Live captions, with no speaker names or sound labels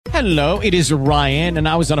Hello, it is Ryan, and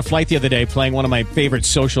I was on a flight the other day playing one of my favorite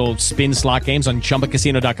social spin slot games on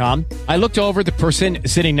ChumbaCasino.com. I looked over at the person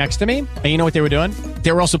sitting next to me, and you know what they were doing?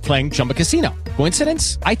 They were also playing Chumba Casino.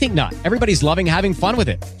 Coincidence? I think not. Everybody's loving having fun with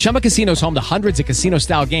it. Chumba Casino is home to hundreds of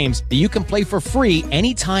casino-style games that you can play for free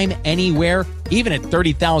anytime, anywhere, even at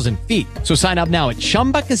 30,000 feet. So sign up now at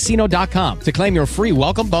ChumbaCasino.com to claim your free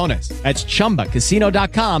welcome bonus. That's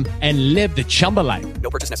ChumbaCasino.com and live the Chumba life.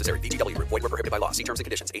 No purchase necessary. VGW. Void where prohibited by law. See terms and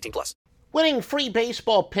conditions. 18+. Winning free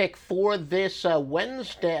baseball pick for this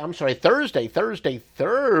Thursday,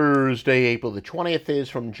 April the 20th is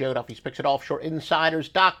from Joe Duffy's Picks at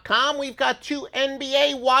OffshoreInsiders.com. We've got two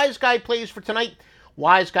NBA Wise Guy plays for tonight.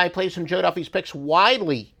 Wise Guy plays from Joe Duffy's Picks,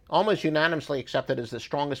 widely, almost unanimously accepted as the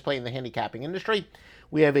strongest play in the handicapping industry.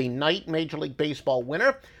 We have a night Major League Baseball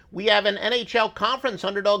winner. We have an NHL Conference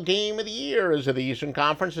Underdog Game of the Year. Is it the Eastern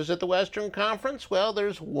Conference? Is it the Western Conference? Well,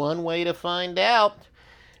 there's one way to find out.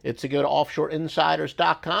 It's to go to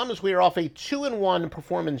OffshoreInsiders.com, as we are off a 2-1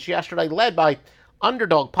 performance yesterday, led by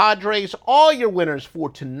Underdog Padres. All your winners for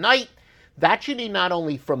tonight. That you need not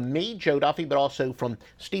only from me, Joe Duffy, but also from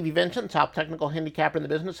Stevie Vincent, top technical handicapper in the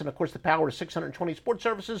business, and of course the power of 620 sports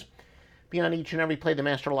services. Beyond each and every play, the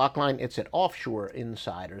master lock line, it's at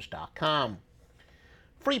OffshoreInsiders.com.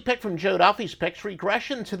 Free pick from Joe Duffy's Picks,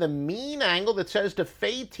 regression to the mean angle that says to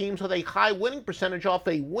fade teams with a high winning percentage off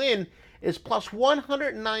a win is plus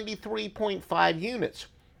 193.5 units.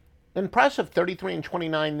 Impressive,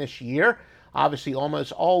 33-29 this year. Obviously,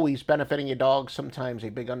 almost always benefiting a dog, sometimes a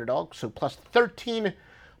big underdog. So plus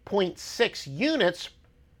 13.6 units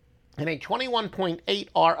and a 21.8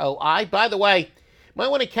 ROI. By the way, you might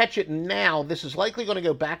want to catch it now. This is likely going to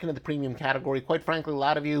go back into the premium category. Quite frankly, a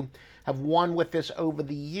lot of you have won with this over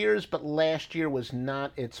the years, but last year was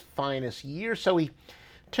not its finest year. So we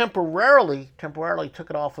temporarily took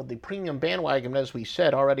it off of the premium bandwagon, as we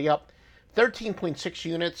said, already up 13.6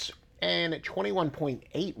 units and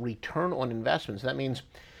 21.8 return on investments. That means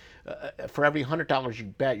for every $100 you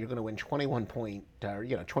bet, you're going to win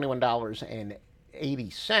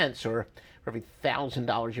 $21.80, or for every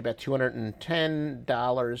 $1,000 you bet,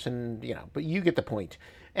 $210, and but you get the point.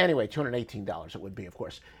 Anyway, $218 it would be, of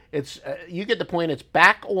course. It's you get the point. It's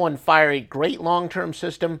back on fire. A great long-term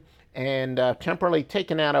system, and temporarily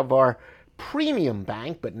taken out of our premium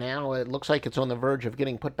bank, but now it looks like it's on the verge of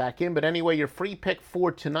getting put back in. But anyway, your free pick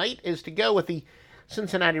for tonight is to go with the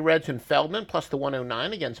Cincinnati Reds and Feldman, plus the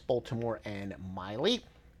 109 against Baltimore and Miley.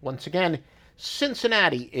 Once again,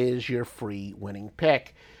 Cincinnati is your free winning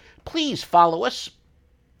pick. Please follow us.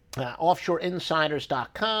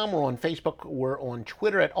 OffshoreInsiders.com. We're on Facebook. We're on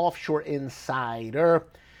Twitter at Offshore Insider.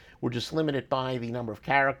 We're just limited by the number of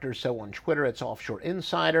characters, so on Twitter it's Offshore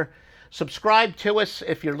Insider. Subscribe to us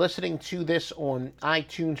if you're listening to this on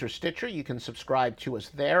iTunes or Stitcher. You can subscribe to us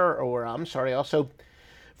there, or also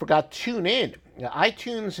forgot TuneIn.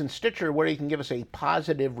 iTunes and Stitcher, where you can give us a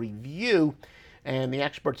positive review, and the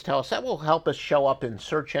experts tell us that will help us show up in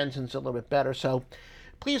search engines a little bit better. So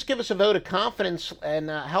please give us a vote of confidence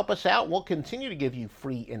and help us out. We'll continue to give you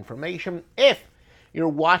free information. If you're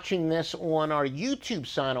watching this on our YouTube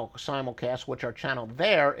simulcast, which our channel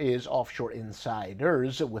there is Offshore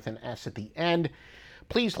Insiders with an S at the end,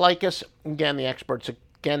 please like us. Again, the experts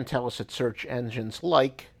again tell us that search engines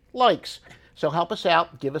like likes. So help us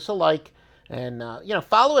out, give us a like, and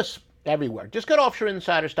follow us everywhere. Just go to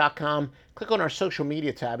OffshoreInsiders.com, click on our social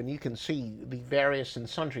media tab, and you can see the various and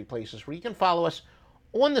sundry places where you can follow us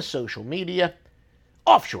on the social media.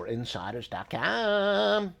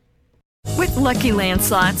 OffshoreInsiders.com. With Lucky Land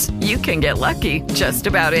Slots, you can get lucky just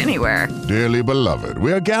about anywhere. Dearly beloved,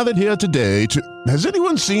 we are gathered here today to... Has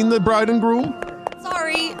anyone seen the bride and groom?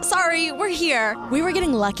 Sorry, we're here. We were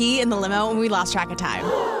getting lucky in the limo and we lost track of time.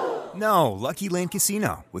 No, Lucky Land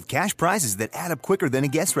Casino, with cash prizes that add up quicker than a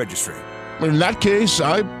guest registry. In that case,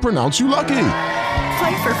 I pronounce you lucky.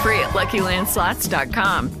 Play for free at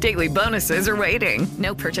LuckyLandSlots.com. Daily bonuses are waiting.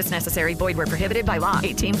 No purchase necessary. Void where prohibited by law.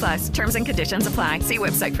 18+. Terms and conditions apply. See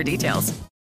website for details.